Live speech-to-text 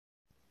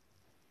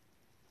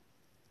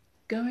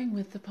Going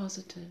with the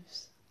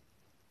positives.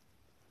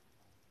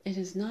 It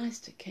is nice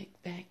to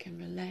kick back and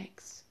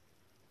relax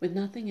with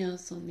nothing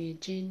else on the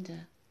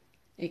agenda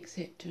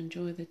except to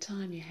enjoy the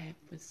time you have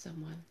with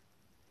someone.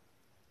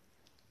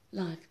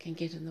 Life can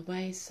get in the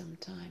way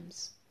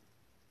sometimes,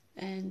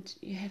 and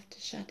you have to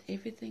shut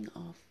everything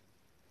off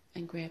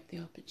and grab the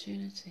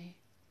opportunity.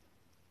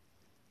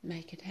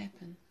 Make it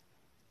happen.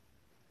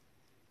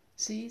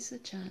 Seize the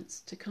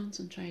chance to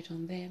concentrate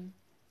on them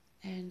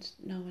and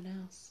no one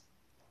else.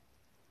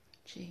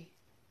 Gee,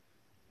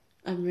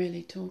 I'm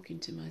really talking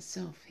to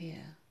myself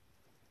here.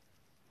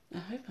 I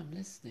hope I'm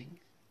listening.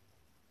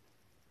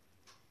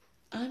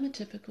 I'm a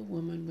typical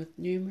woman with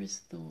numerous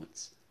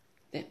thoughts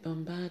that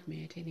bombard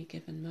me at any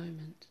given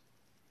moment.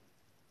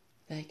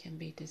 They can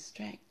be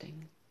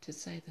distracting, to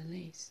say the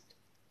least.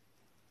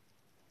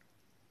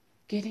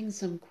 Getting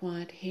some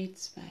quiet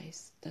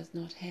headspace does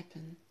not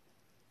happen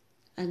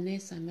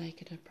unless I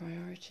make it a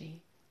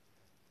priority,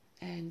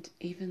 and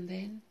even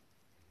then,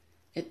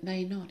 it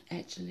may not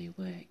actually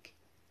work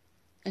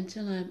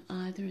until I'm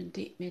either in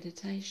deep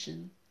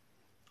meditation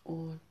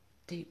or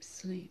deep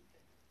sleep.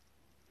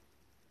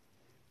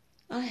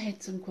 I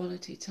had some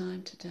quality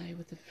time today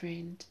with a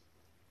friend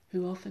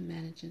who often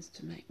manages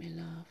to make me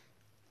laugh.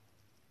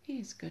 He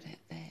is good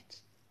at that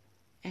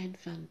and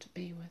fun to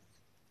be with.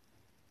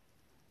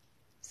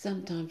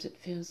 Sometimes it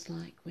feels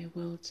like we're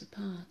worlds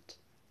apart.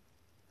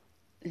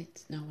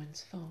 It's no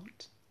one's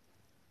fault.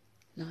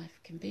 Life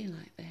can be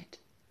like that,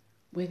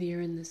 whether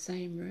you're in the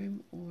same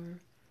room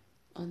or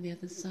on the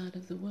other side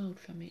of the world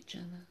from each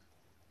other.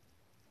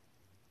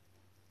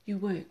 You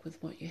work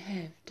with what you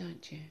have,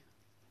 don't you?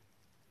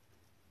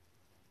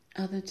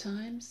 Other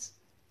times,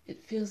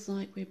 it feels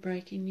like we're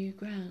breaking new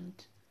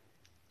ground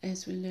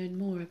as we learn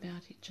more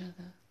about each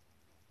other.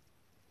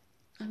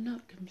 I'm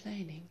not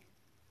complaining.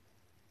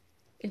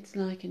 It's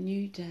like a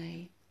new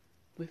day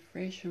with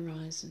fresh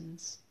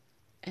horizons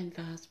and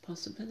vast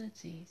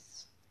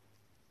possibilities.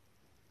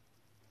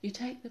 You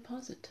take the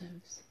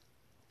positives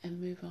and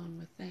move on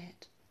with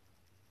that.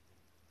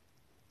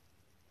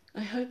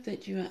 I hope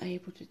that you are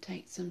able to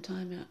take some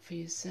time out for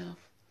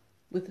yourself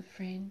with a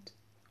friend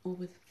or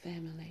with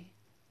family.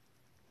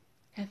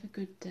 Have a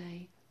good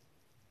day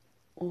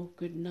or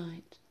good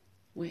night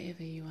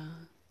wherever you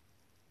are.